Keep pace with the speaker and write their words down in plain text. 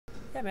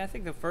Yeah, man, I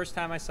think the first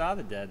time I saw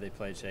the Dead, they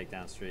played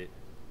Shakedown Street.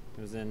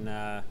 It was in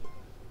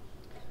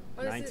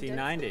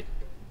 1990.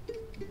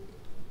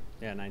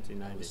 Yeah,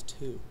 1990. I was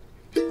 2.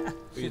 Were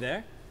you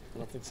there? I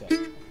don't think so. Yeah.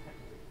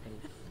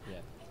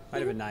 Might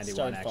have been 91,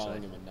 Started actually.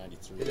 following him in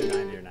 93. Either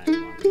 90 or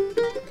 91.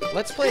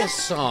 Let's play a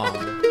song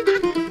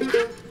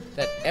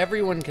that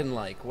everyone can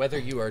like, whether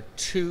you are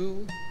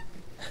 2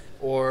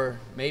 or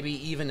maybe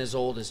even as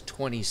old as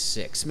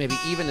 26. Maybe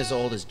even as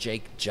old as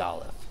Jake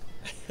Jolliffe.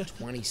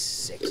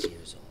 26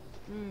 years old.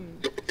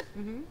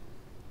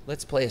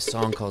 Let's play a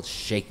song called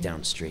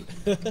Shakedown Street.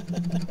 1,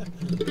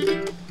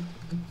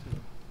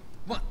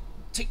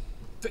 2,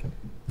 3,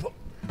 4.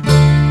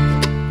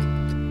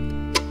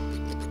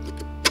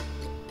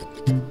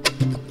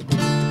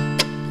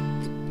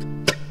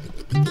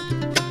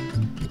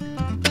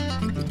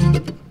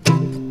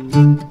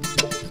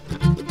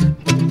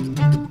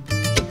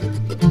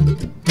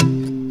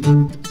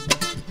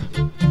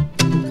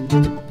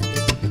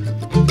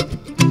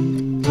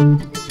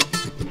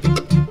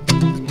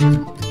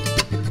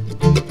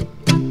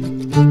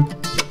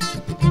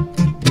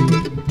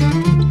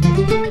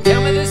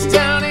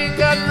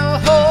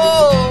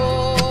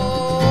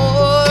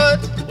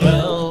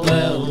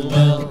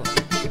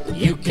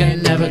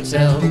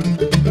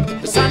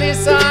 The sunny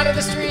side of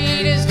the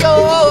street is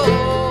gold.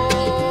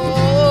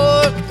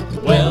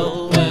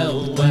 Well,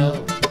 well,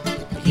 well,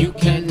 you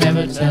can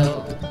never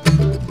tell.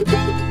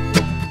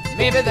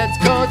 Maybe that's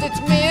 'cause it's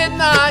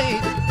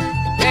midnight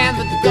and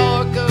the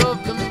dark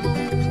of the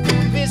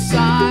moon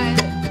beside.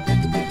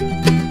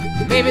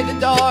 Maybe the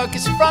dark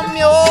is from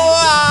your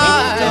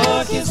eyes. Maybe the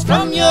dark is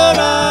from your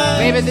eyes.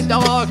 Maybe the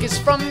dark is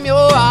from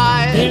your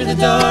eyes. Maybe the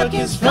dark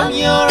is from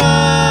your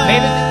eyes.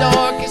 Maybe the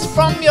dark is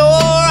from your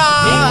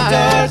eyes. Maybe the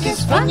dark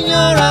is from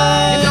your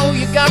eyes. You know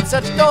you got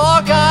such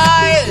dark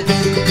eyes.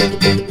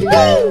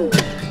 Woo!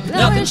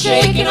 Nothing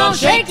shaking on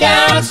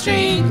Shakedown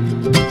Street.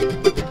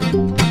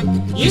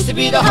 Used to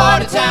be the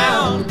heart of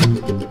town.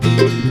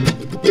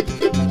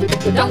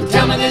 But don't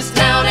tell me this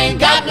town ain't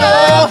got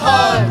no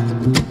heart.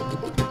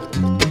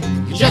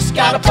 You just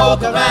gotta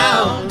poke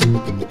around.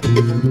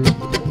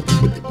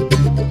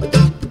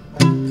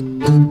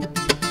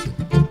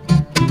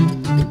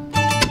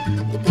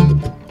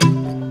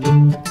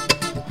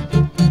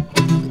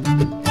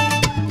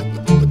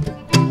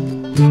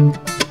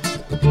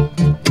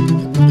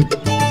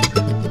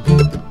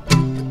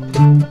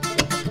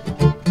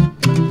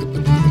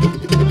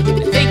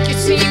 You think you've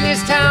seen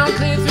this town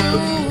clear through?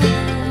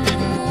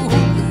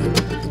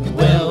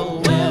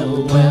 Well,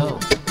 well, well,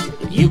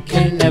 you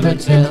can never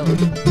tell.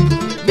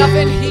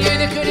 Nothing here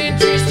that could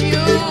interest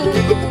you.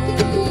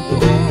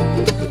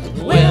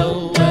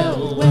 Well,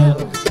 well,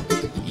 well,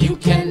 you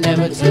can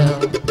never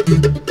tell.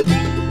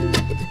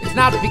 It's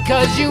not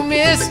because you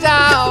missed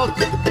out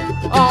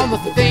on the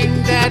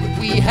thing that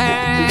we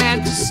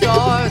had to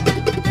start.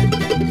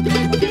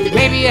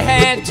 Maybe you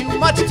had too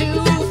much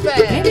too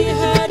fast. Maybe you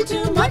had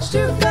too much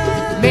too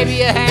fast. Maybe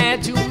you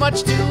had too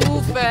much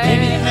too fast.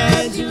 Maybe you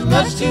had too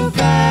much too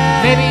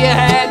fast. Maybe you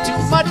had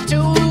too much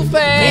too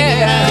fast. Maybe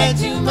you had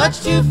too much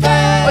too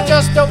fast. Or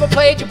just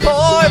overplayed your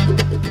part.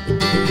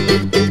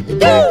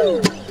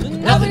 Woo!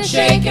 Nothing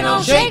shaking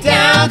on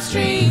Shakedown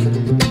Street.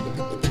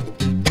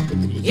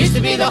 Used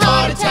to be the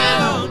heart of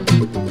town.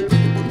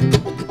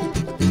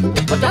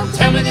 But don't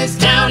tell me this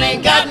town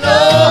ain't got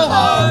no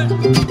heart.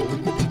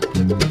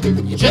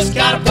 You just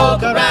gotta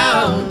poke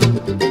around.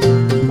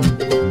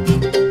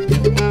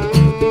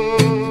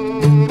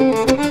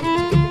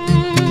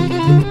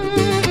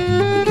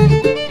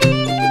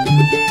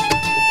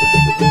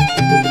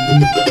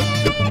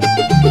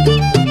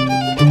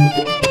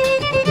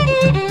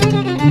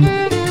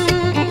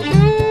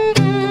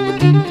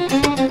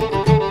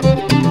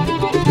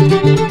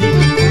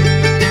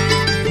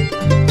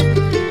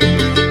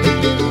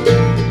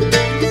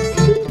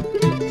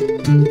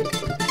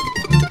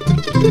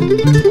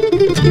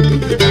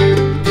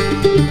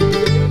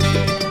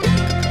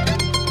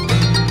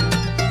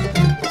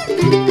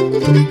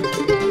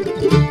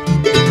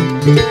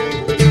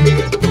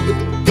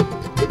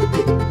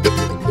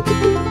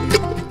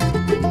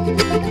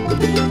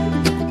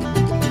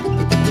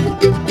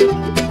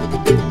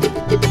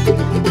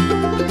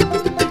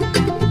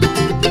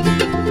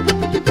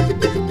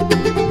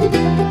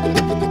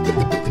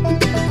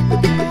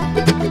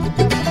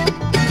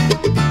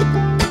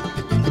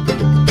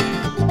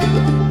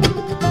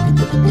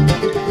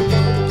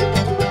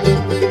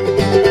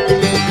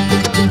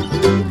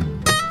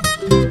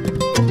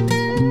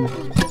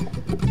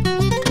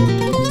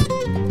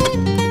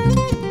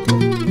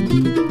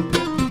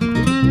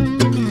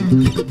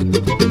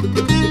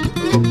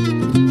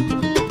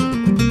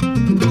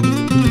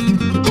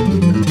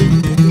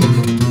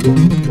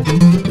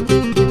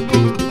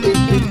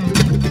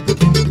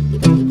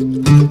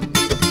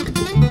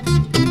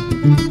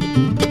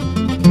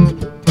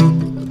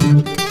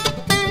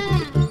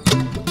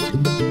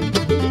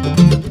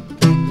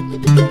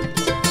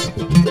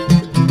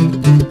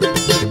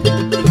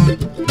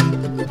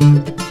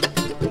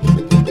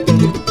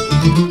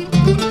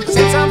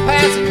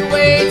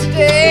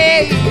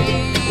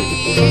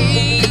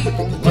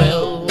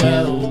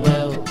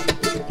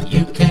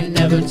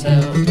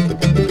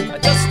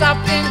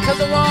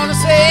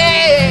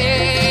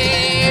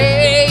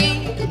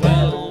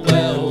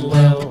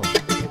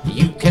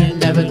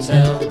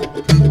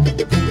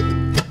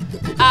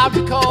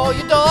 loud we call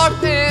you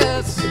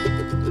darkness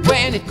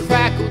when it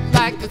crackled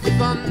like a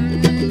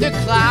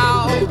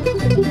thundercloud.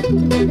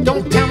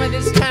 Don't tell me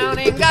this town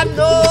ain't got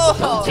no heart.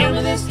 Don't tell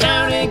me this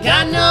town ain't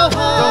got no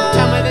heart. Don't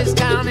tell me this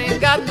town ain't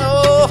got no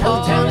heart.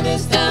 Don't tell me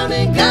this town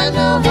ain't got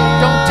no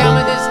heart. Don't tell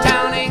me this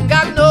town ain't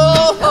got no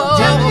heart. Don't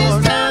tell me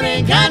this town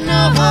ain't got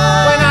no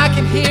heart. When I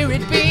can hear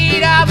it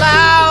beat out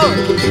loud.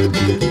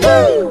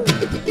 Woo!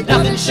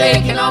 Nothing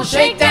shaking on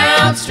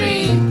Shakedown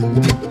Street.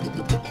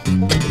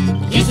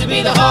 Used to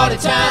be the heart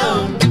of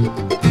town.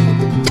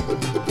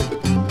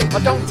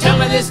 But don't tell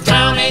me this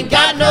town ain't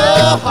got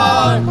no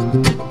heart.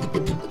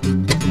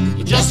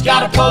 You just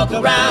gotta poke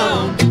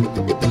around.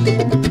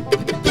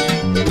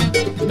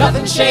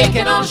 Nothing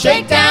shaking on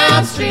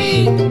Shakedown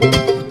Street.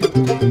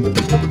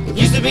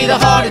 Used to be the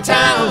heart of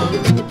town.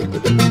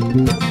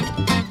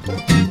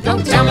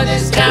 Don't tell me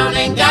this town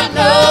ain't got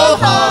no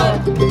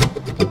heart.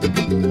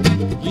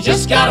 You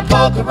just gotta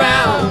poke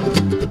around.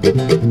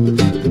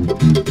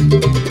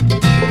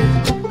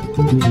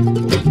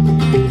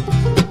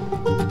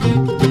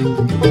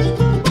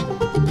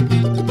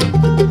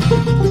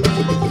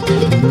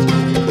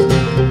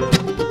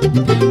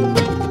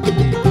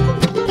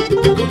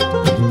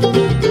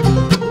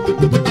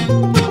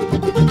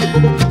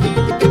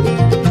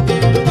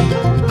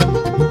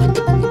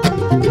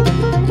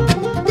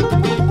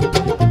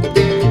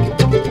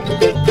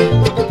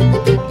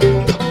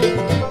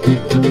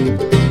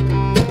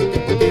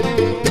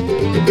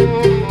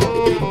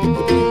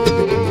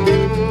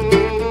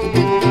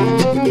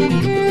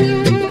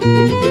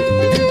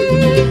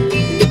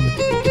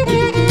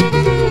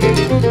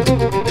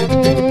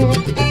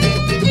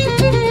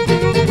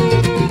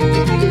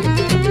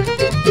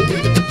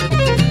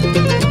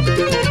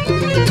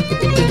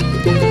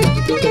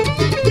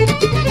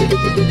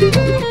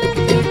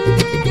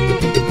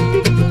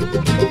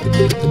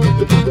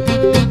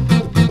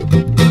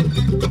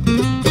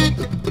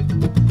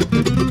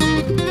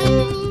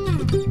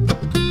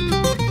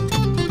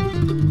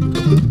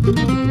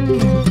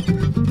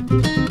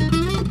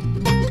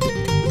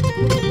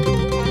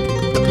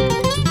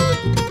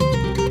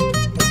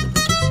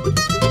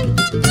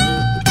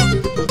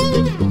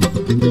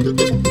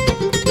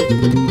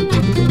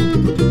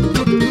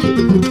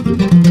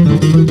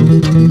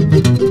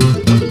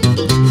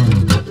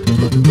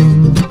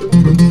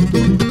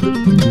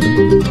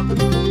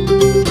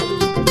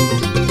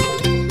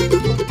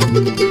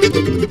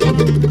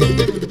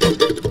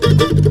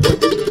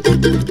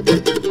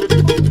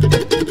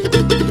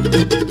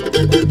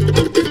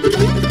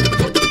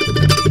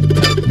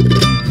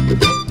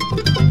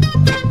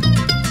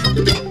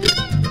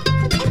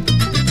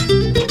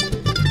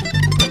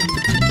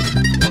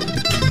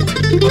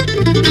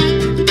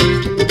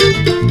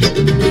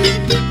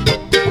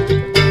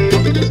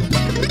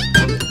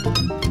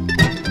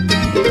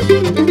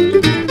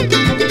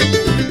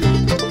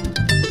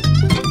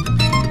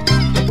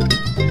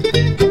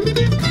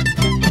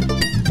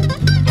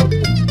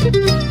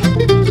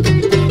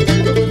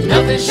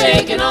 Nothing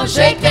shaking on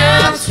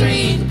Shakedown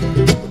Street.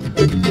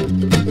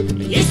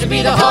 It used to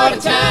be the heart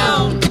of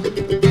town.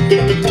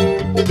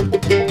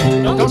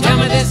 Don't tell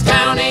me this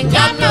town ain't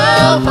got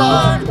no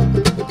heart.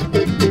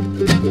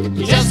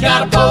 You just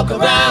gotta poke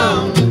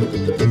around.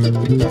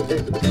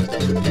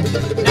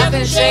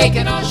 Nothing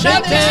shaking on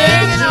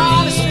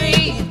Shakedown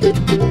Street.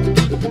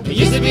 It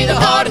used to be the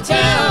heart of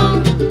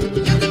town.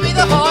 It used to be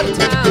the heart of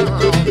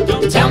town.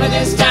 Don't tell me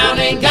this town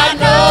ain't got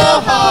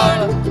no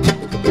heart.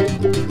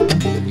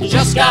 You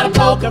just gotta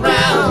poke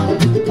around.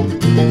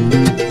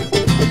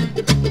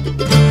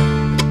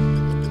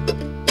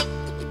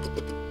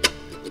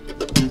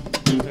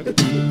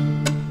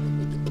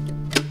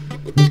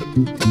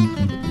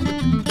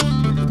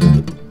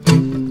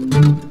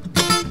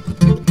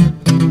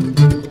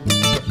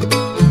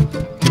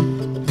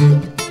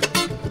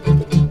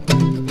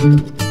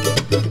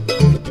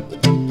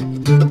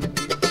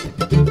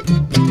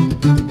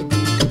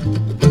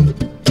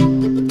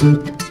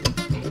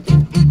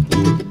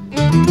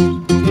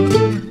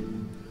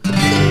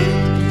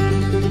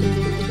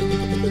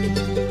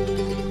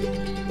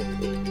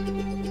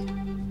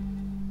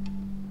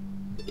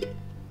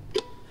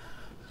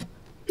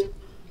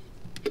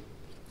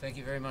 Thank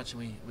you very much,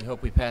 and we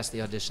hope we pass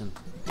the audition.